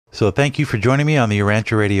So thank you for joining me on the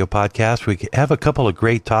Urantia Radio podcast. We have a couple of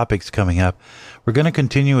great topics coming up. We're going to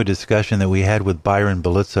continue a discussion that we had with Byron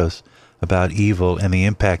Belitzos about evil and the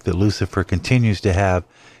impact that Lucifer continues to have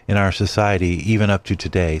in our society, even up to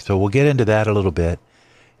today. So we'll get into that a little bit.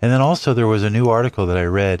 And then also there was a new article that I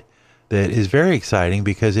read that is very exciting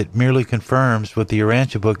because it merely confirms what the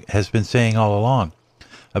Urantia book has been saying all along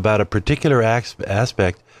about a particular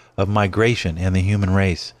aspect of migration and the human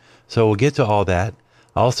race. So we'll get to all that.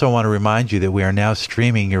 I also want to remind you that we are now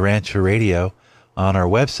streaming Urantia Radio on our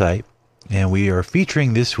website, and we are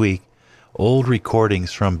featuring this week old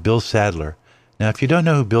recordings from Bill Sadler. Now, if you don't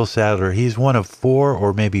know who Bill Sadler, he's one of 4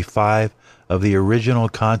 or maybe 5 of the original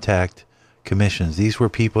contact commissions. These were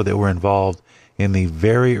people that were involved in the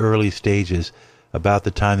very early stages about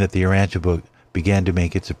the time that the Urantia book began to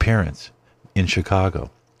make its appearance in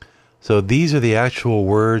Chicago. So these are the actual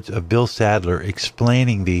words of Bill Sadler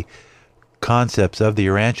explaining the concepts of the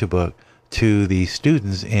Urantia book to the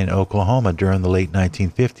students in Oklahoma during the late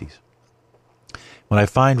 1950s. What I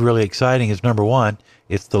find really exciting is, number one,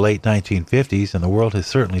 it's the late 1950s, and the world has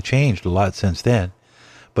certainly changed a lot since then.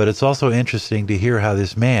 But it's also interesting to hear how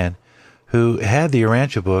this man, who had the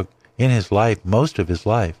Urantia book in his life, most of his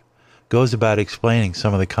life, goes about explaining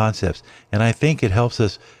some of the concepts. And I think it helps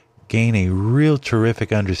us gain a real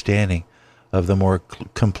terrific understanding of the more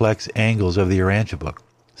complex angles of the Urantia book.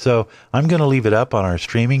 So I'm going to leave it up on our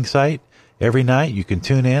streaming site every night. You can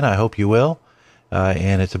tune in. I hope you will.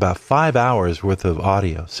 And it's about 5 hours worth of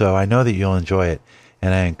audio. So I know that you'll enjoy it.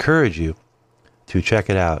 And I encourage you to check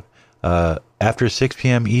it out. After 6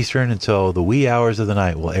 p.m. Eastern until the wee hours of the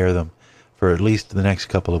night, we'll air them for at least the next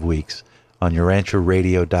couple of weeks on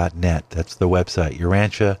urantiaradio.net. That's the website,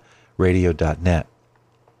 urantiaradio.net.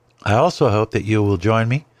 I also hope that you will join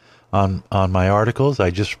me on my articles.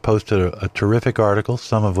 I just posted a terrific article,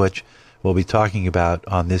 some of which we'll be talking about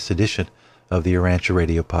on this edition of the Urantia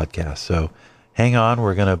Radio podcast. So hang on,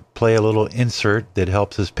 we're going to play a little insert that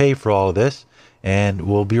helps us pay for all of this, and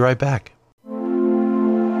we'll be right back.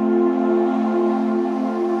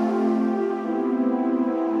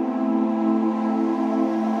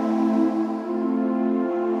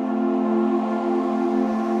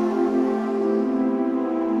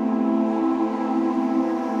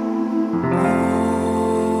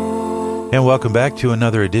 And welcome back to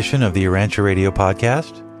another edition of the Urantia Radio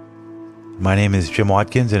podcast. My name is Jim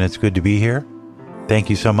Watkins, and it's good to be here. Thank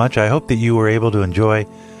you so much. I hope that you were able to enjoy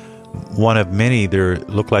one of many. There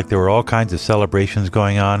looked like there were all kinds of celebrations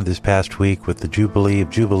going on this past week with the Jubilee of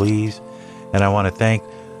Jubilees. And I want to thank,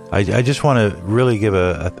 I just want to really give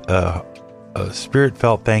a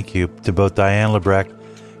spirit-felt thank you to both Diane Lebrecht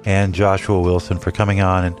and Joshua Wilson for coming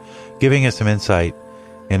on and giving us some insight.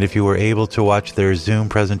 And if you were able to watch their Zoom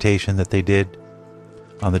presentation that they did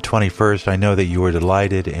on the 21st, I know that you were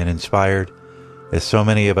delighted and inspired, as so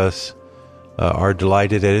many of us are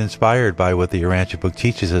delighted and inspired by what the Urantia book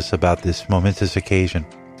teaches us about this momentous occasion.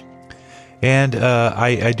 And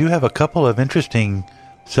I do have a couple of interesting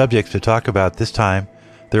subjects to talk about this time.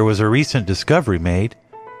 There was a recent discovery made.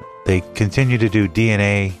 They continue to do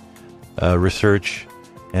DNA research,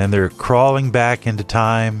 and they're crawling back into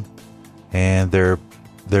time, and they're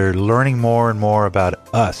learning more and more about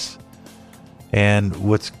us. And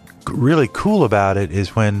what's really cool about it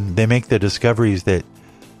is when they make the discoveries that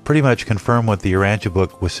pretty much confirm what the Urantia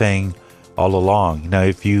book was saying all along. Now,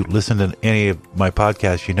 if you listen to any of my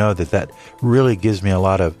podcasts, you know that really gives me a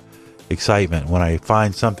lot of excitement when I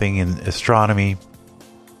find something in astronomy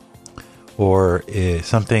or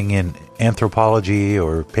something in anthropology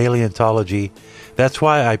or paleontology. That's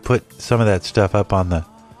why I put some of that stuff up on the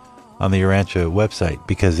Urantia website,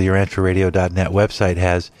 because the urantiaradio.net website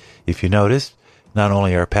has, if you noticed, not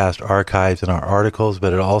only our past archives and our articles,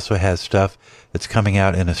 but it also has stuff that's coming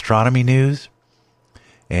out in astronomy news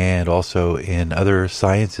and also in other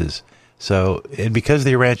sciences. So, and because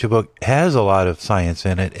the Urantia book has a lot of science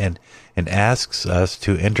in it and asks us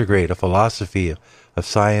to integrate a philosophy of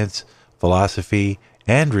science, philosophy,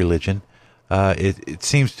 and religion, it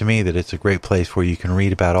seems to me that it's a great place where you can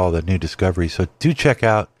read about all the new discoveries. So do check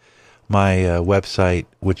out my website,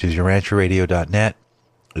 which is urantiaradio.net.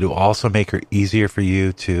 It will also make it easier for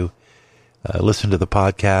you to listen to the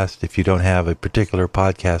podcast if you don't have a particular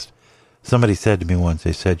podcast. Somebody said to me once,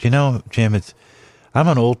 they said, Jim, I'm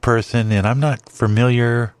an old person and I'm not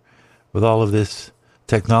familiar with all of this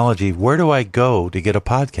technology. Where do I go to get a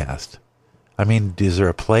podcast? I mean, is there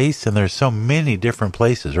a place? And there's so many different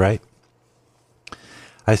places, right?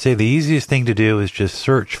 I say the easiest thing to do is just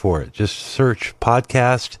search for it. Just search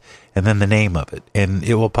podcast and then the name of it, and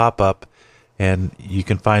it will pop up, and you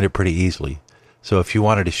can find it pretty easily. So if you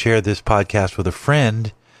wanted to share this podcast with a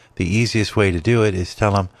friend, the easiest way to do it is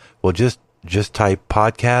tell them, well, just type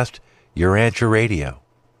podcast Urantia Radio,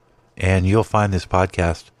 and you'll find this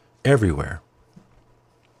podcast everywhere.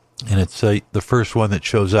 And it's the first one that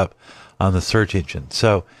shows up on the search engine.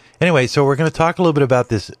 So anyway, so we're going to talk a little bit about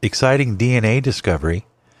this exciting DNA discovery,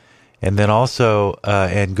 and then also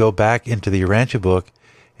and go back into the Urantia book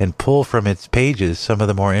and pull from its pages some of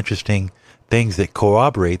the more interesting things that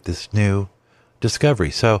corroborate this new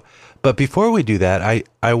discovery. So, but before we do that,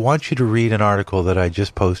 I want you to read an article that I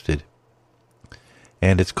just posted,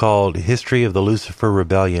 and it's called History of the Lucifer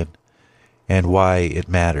Rebellion and Why It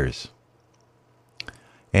Matters.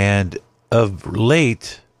 And of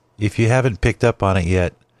late, if you haven't picked up on it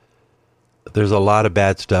yet, there's a lot of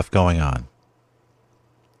bad stuff going on.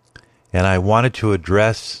 And I wanted to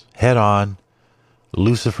address head on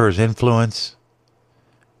Lucifer's influence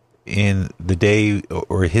in the day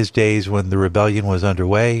or his days when the rebellion was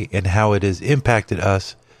underway, and how it has impacted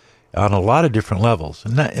us on a lot of different levels.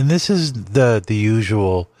 And this is the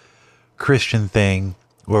usual Christian thing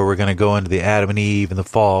where we're going to go into the Adam and Eve and the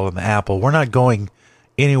fall and the apple. We're not going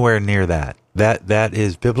anywhere near that. That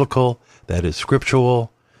is biblical. That is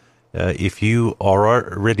scriptural. If you are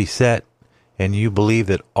already set and you believe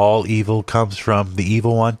that all evil comes from the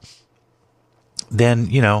evil one, then,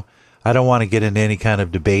 I don't want to get into any kind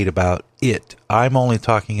of debate about it. I'm only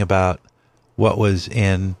talking about what was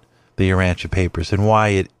in the Urantia papers and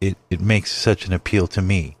why it makes such an appeal to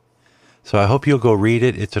me. So I hope you'll go read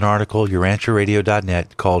it. It's an article,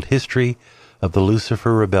 urantiaradio.net, called History of the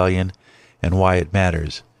Lucifer Rebellion and Why It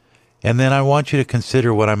Matters. And then I want you to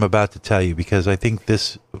consider what I'm about to tell you, because I think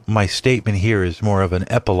my statement here is more of an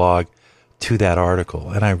epilogue to that article,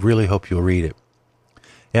 and I really hope you'll read it.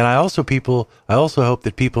 And I also hope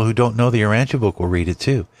that people who don't know the Urantia book will read it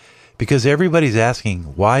too, because everybody's asking,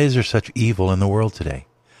 why is there such evil in the world today?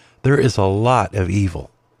 There is a lot of evil.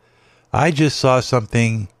 I just saw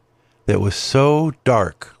something that was so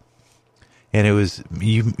dark, and it was,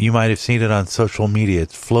 you might have seen it on social media.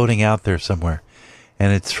 It's floating out there somewhere,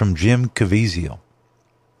 and it's from Jim Caviezel.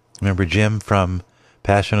 Remember Jim from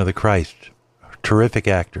Passion of the Christ? Terrific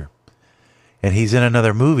actor. And he's in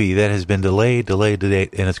another movie that has been delayed,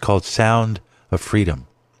 and it's called Sound of Freedom.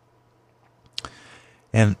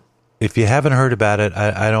 And if you haven't heard about it,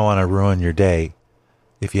 I don't want to ruin your day.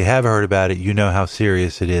 If you have heard about it, you know how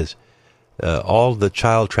serious it is. All the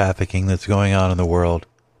child trafficking that's going on in the world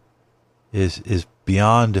is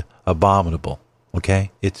beyond abominable,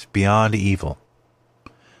 okay? It's beyond evil.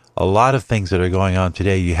 A lot of things that are going on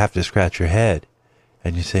today, you have to scratch your head.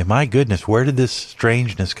 And you say, my goodness, where did this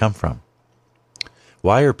strangeness come from?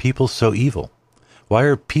 Why are people so evil? Why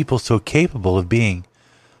are people so capable of being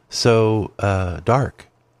so dark?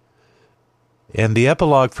 And the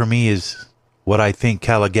epilogue for me is what I think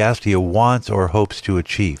Caligastia wants or hopes to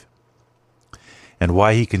achieve, and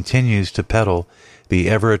why he continues to peddle the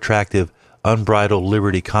ever-attractive unbridled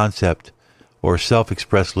liberty concept, or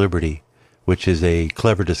self-expressed liberty, which is a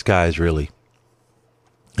clever disguise, really.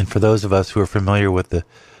 And for those of us who are familiar with the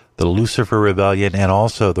Lucifer Rebellion and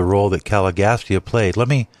also the role that Caligastia played, let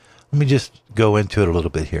me just go into it a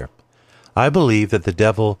little bit here. I believe that the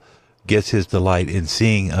devil gets his delight in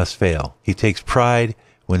seeing us fail. He takes pride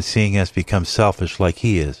when seeing us become selfish like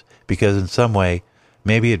he is, because in some way,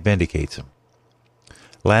 maybe it vindicates him.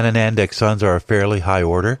 Lananandek's sons are a fairly high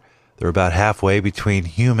order. They're about halfway between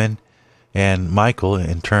human and Michael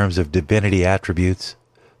in terms of divinity attributes.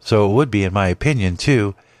 So it would be, in my opinion,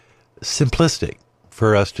 too, simplistic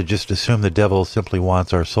for us to just assume the devil simply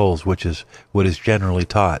wants our souls, which is what is generally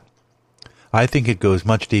taught. I think it goes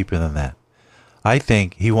much deeper than that. I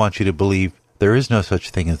think he wants you to believe there is no such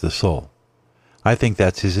thing as the soul. I think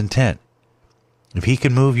that's his intent. If he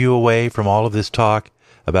can move you away from all of this talk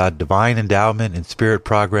about divine endowment and spirit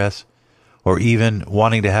progress, or even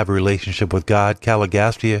wanting to have a relationship with God,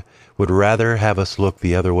 Caligastia would rather have us look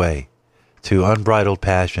the other way, to unbridled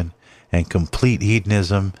passion and complete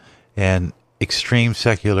hedonism and extreme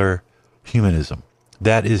secular humanism.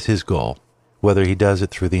 That is his goal, whether he does it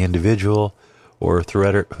through the individual or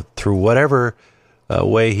through whatever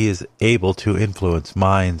way he is able to influence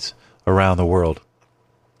minds around the world.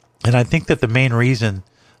 And I think that the main reason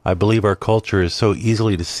I believe our culture is so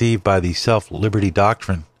easily deceived by the self-liberty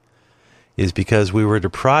doctrine is because we were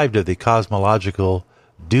deprived of the cosmological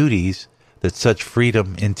duties that such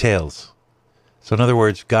freedom entails. So in other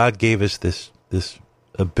words, God gave us this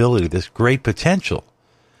ability, this great potential.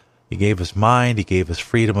 He gave us mind, he gave us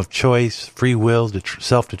freedom of choice, free will,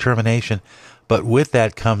 self-determination, but with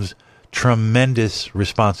that comes tremendous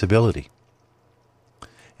responsibility.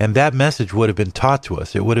 And that message would have been taught to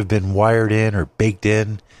us. It would have been wired in or baked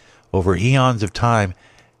in over eons of time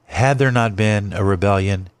had there not been a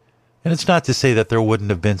rebellion, and it's not to say that there wouldn't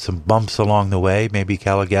have been some bumps along the way. Maybe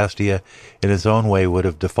Caligastia in his own way would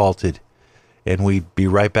have defaulted and we'd be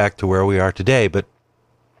right back to where we are today. But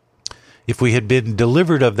if we had been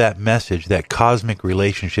delivered of that message, that cosmic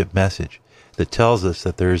relationship message that tells us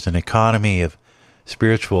that there is an economy of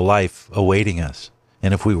spiritual life awaiting us,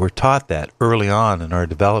 and if we were taught that early on in our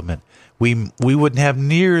development, we wouldn't have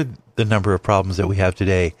near the number of problems that we have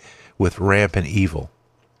today with rampant evil.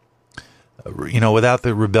 Without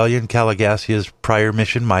the rebellion, Caligastia's prior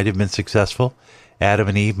mission might have been successful. Adam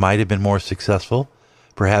and Eve might have been more successful.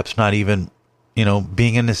 Perhaps not even,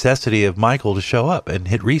 being a necessity of Michael to show up and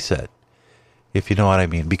hit reset, if you know what I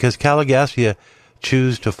mean. Because Caligastia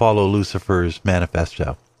chose to follow Lucifer's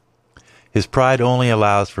manifesto. His pride only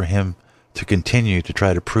allows for him to continue to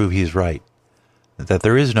try to prove he's right, that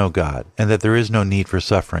there is no God, and that there is no need for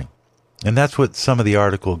suffering. And that's what some of the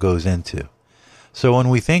article goes into. So when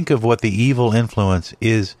we think of what the evil influence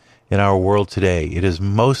is in our world today, it is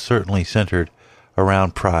most certainly centered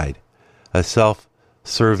around pride, a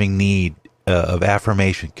self-serving need of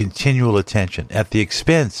affirmation, continual attention, at the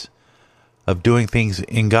expense of doing things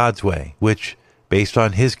in God's way, which, based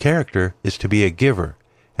on his character, is to be a giver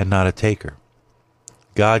and not a taker.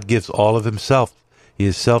 God gives all of himself. He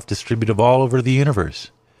is self-distributive all over the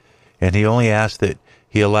universe. And he only asks that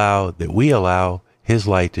we allow his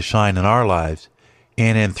light to shine in our lives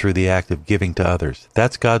in and through the act of giving to others.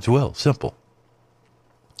 That's God's will. Simple.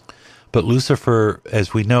 But Lucifer,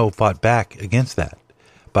 as we know, fought back against that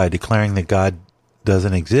by declaring that God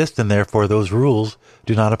doesn't exist and therefore those rules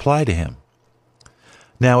do not apply to him.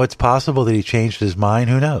 Now, it's possible that he changed his mind.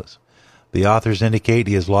 Who knows? The authors indicate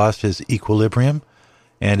he has lost his equilibrium,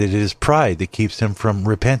 and it is pride that keeps him from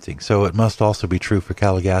repenting. So it must also be true for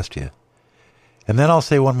Caligastia. And then I'll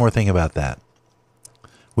say one more thing about that.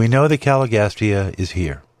 We know that Caligastia is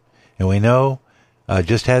here. And we know,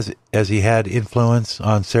 just as he had influence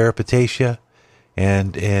on Seripatesia,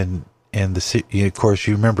 and of course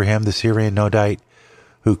you remember him, the Syrian Nodite,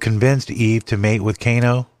 who convinced Eve to mate with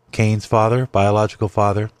Cain's father, biological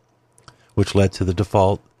father, which led to the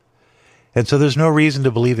default. And so there's no reason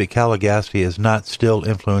to believe that Caligastia is not still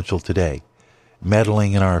influential today,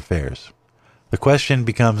 meddling in our affairs. The question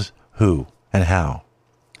becomes who and how.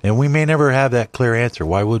 And we may never have that clear answer.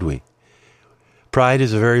 Why would we? Pride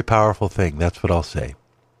is a very powerful thing. That's what I'll say.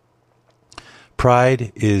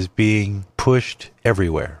 Pride is being pushed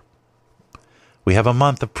everywhere. We have a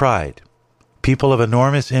month of pride. People of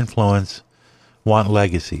enormous influence want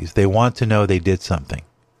legacies. They want to know they did something.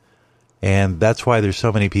 And that's why there's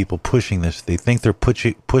so many people pushing this. They think they're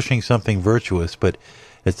pushing something virtuous, but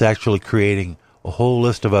it's actually creating a whole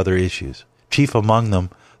list of other issues. Chief among them,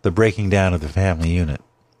 the breaking down of the family unit.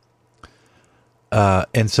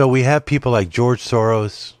 And so we have people like George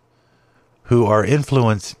Soros who are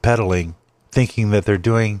influence peddling, thinking that they're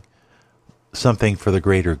doing something for the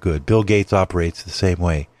greater good. Bill Gates operates the same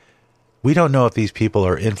way. We don't know if these people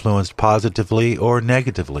are influenced positively or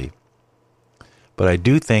negatively. But I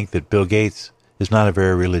do think that Bill Gates is not a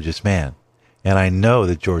very religious man. And I know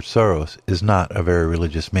that George Soros is not a very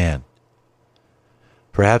religious man.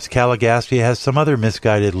 Perhaps Caligastia has some other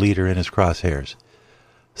misguided leader in his crosshairs.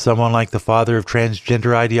 Someone like the father of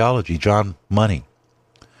transgender ideology, John Money,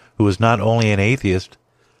 who was not only an atheist,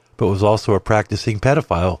 but was also a practicing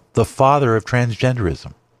pedophile, the father of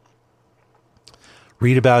transgenderism.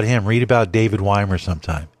 Read about him. Read about David Weimer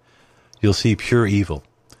sometime. You'll see pure evil.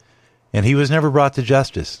 And he was never brought to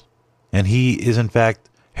justice. And he is, in fact,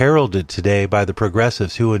 heralded today by the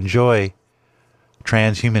progressives who enjoy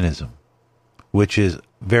transhumanism, which is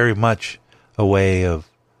very much a way of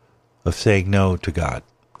saying no to God.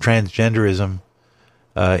 Transgenderism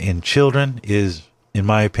in children is, in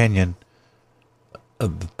my opinion,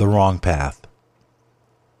 the wrong path.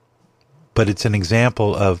 But it's an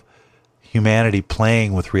example of humanity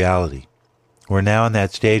playing with reality. We're now in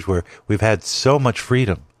that stage where we've had so much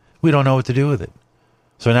freedom, we don't know what to do with it.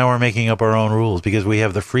 So now we're making up our own rules because we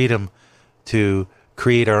have the freedom to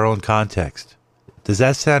create our own context. Does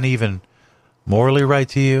that sound even morally right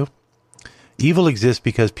to you? Evil exists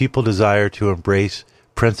because people desire to embrace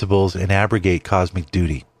principles and abrogate cosmic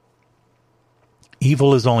duty.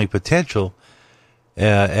 Evil is only potential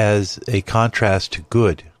as a contrast to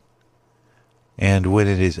good. And when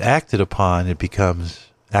it is acted upon, it becomes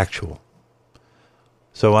actual.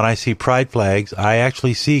 So when I see pride flags, I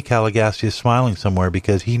actually see Caligastia smiling somewhere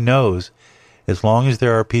because he knows as long as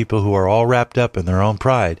there are people who are all wrapped up in their own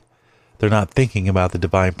pride, they're not thinking about the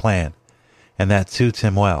divine plan. And that suits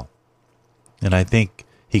him well. And I think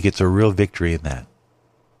he gets a real victory in that.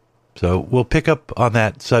 So we'll pick up on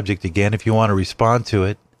that subject again if you want to respond to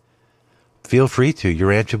it. feel free to.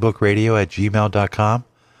 urantiabookradio@gmail.com.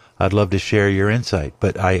 I'd love to share your insight,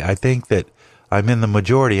 but I think that I'm in the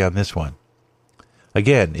majority on this one.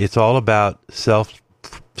 Again, it's all about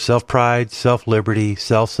self-pride, self-liberty,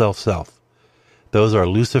 self. Those are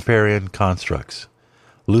Luciferian constructs.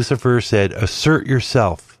 Lucifer said, assert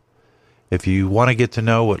yourself. If you want to get to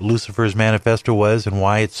know what Lucifer's manifesto was and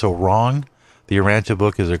why it's so wrong, the Urantia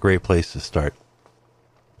book is a great place to start.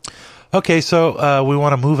 Okay, so we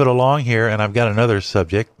want to move it along here, and I've got another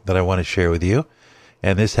subject that I want to share with you,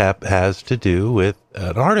 and this has to do with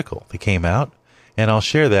an article that came out, and I'll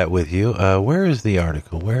share that with you. Where is the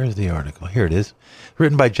article? Here it is.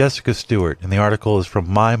 Written by Jessica Stewart, and the article is from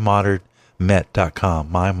mymodernmet.com,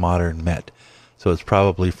 mymodernmet. So it's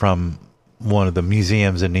probably from one of the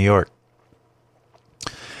museums in New York.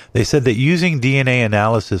 They said that using DNA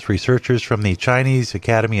analysis, researchers from the Chinese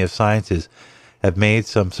Academy of Sciences have made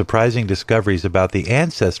some surprising discoveries about the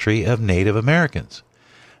ancestry of Native Americans.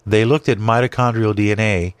 They looked at mitochondrial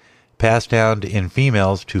DNA passed down in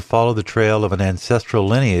females to follow the trail of an ancestral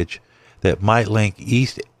lineage that might link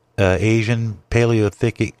East Asian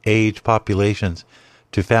Paleolithic age populations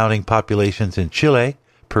to founding populations in Chile,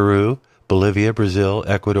 Peru, Bolivia, Brazil,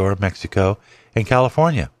 Ecuador, Mexico, and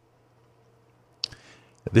California.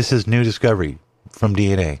 This is new discovery from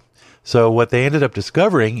DNA. So what they ended up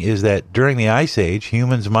discovering is that during the Ice Age,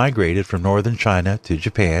 humans migrated from northern China to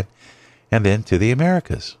Japan and then to the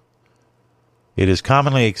Americas. It is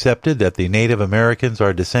commonly accepted that the Native Americans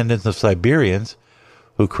are descendants of Siberians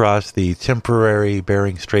who crossed the temporary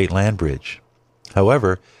Bering Strait land bridge.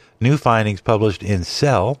 However, new findings published in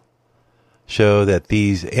Cell show that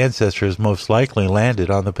these ancestors most likely landed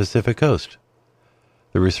on the Pacific coast.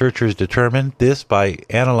 The researchers determined this by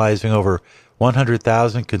analyzing over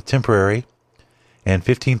 100,000 contemporary and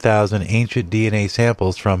 15,000 ancient DNA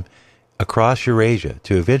samples from across Eurasia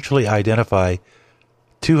to eventually identify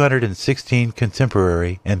 216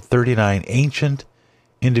 contemporary and 39 ancient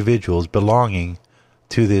individuals belonging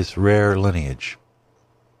to this rare lineage.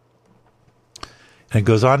 And it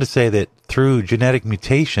goes on to say that through genetic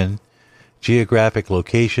mutation, geographic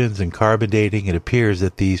locations, and carbon dating, it appears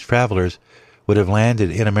that these travelers would have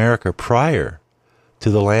landed in America prior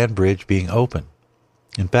to the land bridge being open.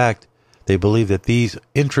 In fact, they believe that these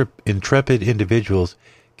intrepid individuals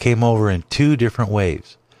came over in two different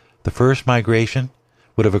waves. The first migration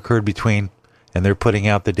would have occurred between, and they're putting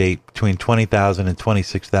out the date, between 20,000 and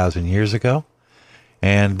 26,000 years ago.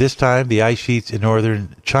 And this time, the ice sheets in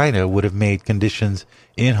northern China would have made conditions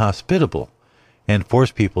inhospitable and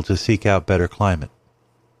forced people to seek out better climate.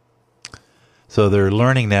 So they're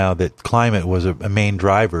learning now that climate was a main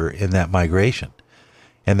driver in that migration.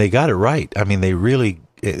 And they got it right. I mean, they really...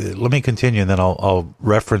 Let me continue, and then I'll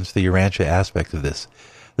reference the Urantia aspect of this.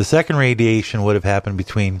 The second radiation would have happened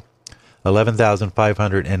between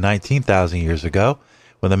 11,500 and 19,000 years ago,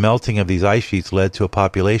 when the melting of these ice sheets led to a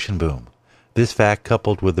population boom. This fact,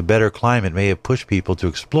 coupled with the better climate, may have pushed people to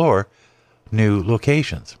explore new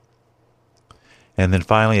locations. And then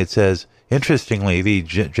finally it says, interestingly, the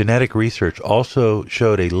genetic research also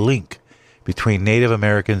showed a link between Native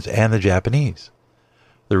Americans and the Japanese.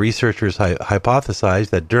 The researchers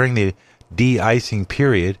hypothesized that during the de-icing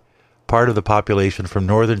period, part of the population from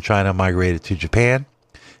northern China migrated to Japan,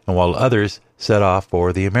 and while others set off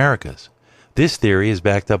for the Americas. This theory is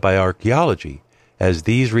backed up by archaeology, as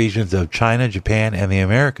these regions of China, Japan, and the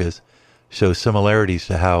Americas show similarities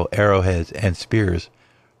to how arrowheads and spears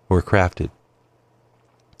were crafted.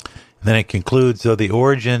 And then it concludes, though the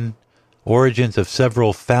origins of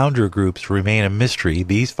several founder groups remain a mystery,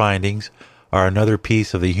 these findings are another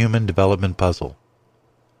piece of the human development puzzle.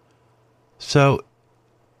 So,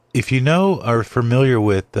 if you know, are familiar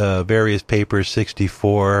with various papers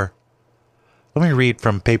 64, let me read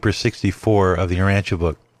from paper 64 of the Urantia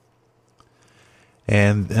book.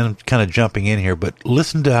 And I'm kind of jumping in here, but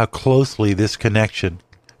listen to how closely this connection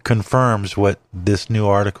confirms what this new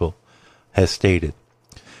article has stated.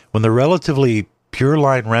 When the relatively pure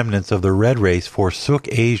line remnants of the red race forsook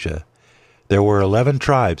Asia, there were 11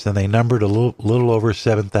 tribes, and they numbered a little over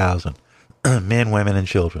 7,000, men, women, and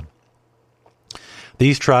children.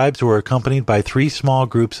 These tribes were accompanied by 3 small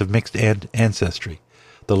groups of mixed ancestry,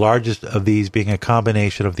 the largest of these being a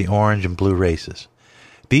combination of the orange and blue races.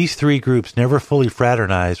 These 3 groups never fully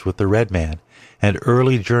fraternized with the red man and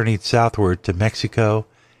early journeyed southward to Mexico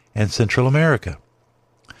and Central America,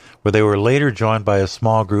 where they were later joined by a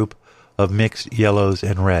small group of mixed yellows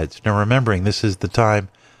and reds. Now remembering, this is the time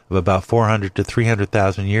of about 400 to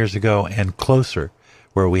 300,000 years ago and closer,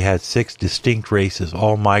 where we had 6 distinct races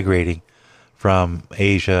all migrating from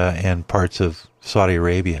Asia and parts of Saudi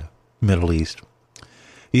Arabia, Middle East.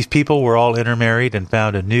 These people were all intermarried and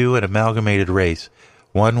found a new and amalgamated race,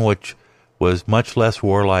 one which was much less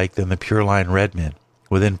warlike than the pure-line red men.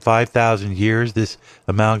 Within 5,000 years, this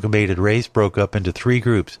amalgamated race broke up into three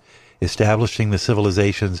groups, establishing the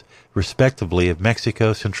civilizations, respectively, of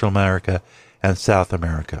Mexico, Central America, and South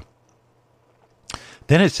America.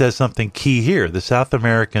 Then it says something key here. The South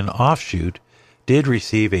American offshoot did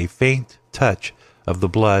receive a faint touch of the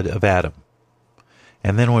blood of Adam.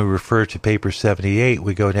 And then when we refer to paper 78,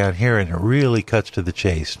 we go down here and it really cuts to the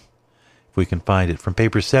chase. If we can find it. From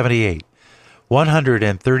paper 78,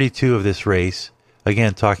 132 of this race,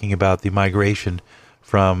 again talking about the migration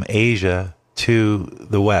from Asia to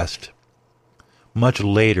the West. Much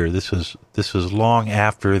later, this was long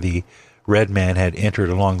after the red man had entered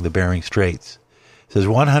along the Bering Straits. It says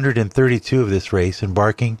 132 of this race,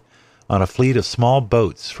 embarking on a fleet of small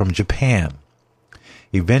boats from Japan,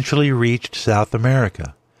 eventually reached South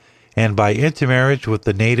America, and by intermarriage with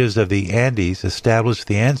the natives of the Andes established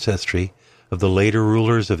the ancestry of the later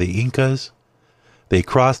rulers of the Incas. They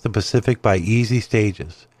crossed the Pacific by easy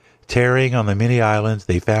stages, tarrying on the many islands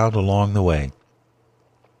they found along the way.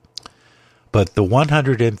 But the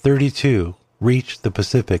 132 reached the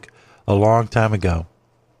Pacific a long time ago.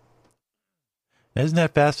 Isn't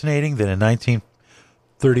that fascinating that in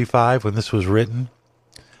 1935, when this was written,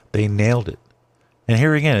 they nailed it? And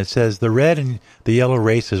here again it says, the red and the yellow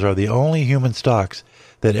races are the only human stocks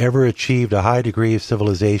that ever achieved a high degree of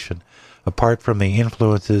civilization, apart from the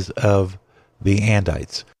influences of the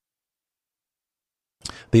Andites.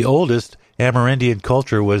 The oldest Amerindian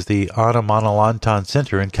culture was the Anamonalantan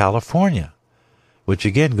Center in California, which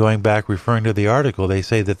again, going back, referring to the article, they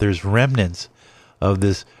say that there's remnants of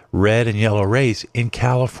this red and yellow race in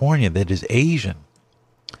California that is Asian.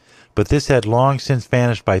 But this had long since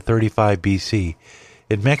vanished by 35 BC.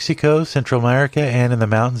 In Mexico, Central America, and in the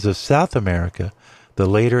mountains of South America, the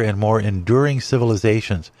later and more enduring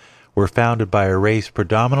civilizations were founded by a race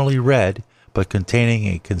predominantly red, but containing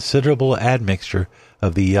a considerable admixture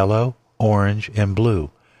of the yellow, orange, and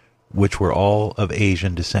blue, which were all of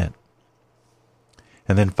Asian descent.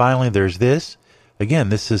 And then finally there's this. Again,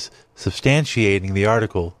 this is substantiating the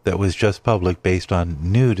article that was just published based on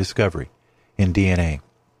new discovery in DNA.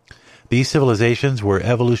 These civilizations were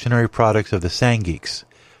evolutionary products of the Sangeeks.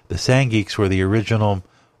 The Sangeeks were the original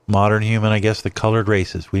modern human, I guess, the colored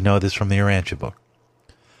races. We know this from the Urantia book.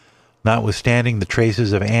 Notwithstanding the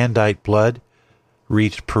traces of Andite blood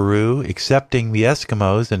reached Peru, excepting the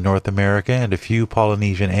Eskimos in North America and a few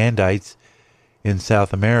Polynesian Andites in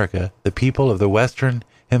South America, the people of the Western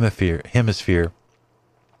Hemisphere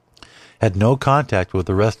had no contact with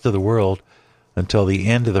the rest of the world until the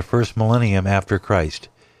end of the first millennium after Christ.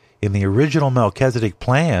 In the original Melchizedek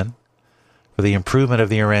plan for the improvement of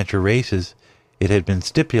the Urantia races, it had been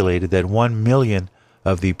stipulated that 1 million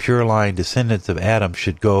of the pure-line descendants of Adam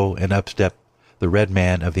should go and upstep the red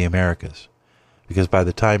man of the Americas. Because by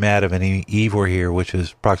the time Adam and Eve were here, which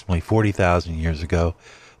is approximately 40,000 years ago,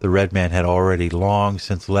 the red man had already long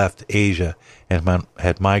since left Asia and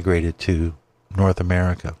had migrated to North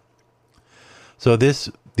America. So these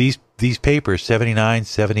papers, 79,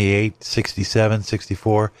 78, 67,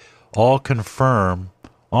 64, all confirm,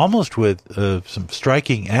 almost with some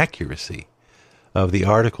striking accuracy, of the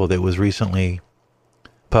article that was recently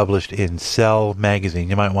published in Cell magazine.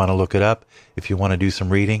 You might want to look it up if you want to do some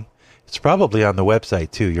reading. It's probably on the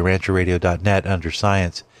website too, urantiaradio.net under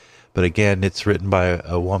Science. But again, it's written by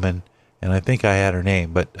a woman, and I think I had her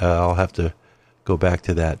name, but I'll have to go back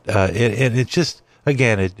to that. And it just,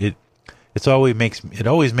 again, it always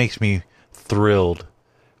makes me thrilled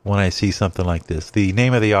when I see something like this. The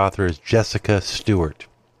name of the author is Jessica Stewart.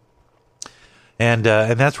 And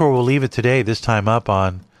that's where we'll leave it today, this time up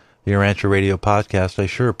on the Urantia Radio podcast. I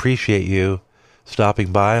sure appreciate you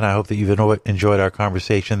stopping by, and I hope that you've enjoyed our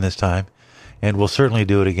conversation this time. And we'll certainly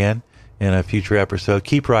do it again in a future episode.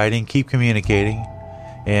 Keep writing, keep communicating,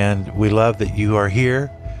 and we love that you are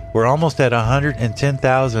here. We're almost at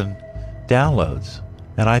 110,000 downloads,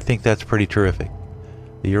 and I think that's pretty terrific.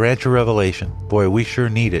 The Urantia Revelation, boy, we sure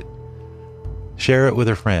need it. Share it with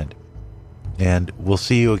a friend, and we'll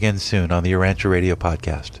see you again soon on the Urantia Radio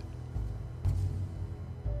podcast.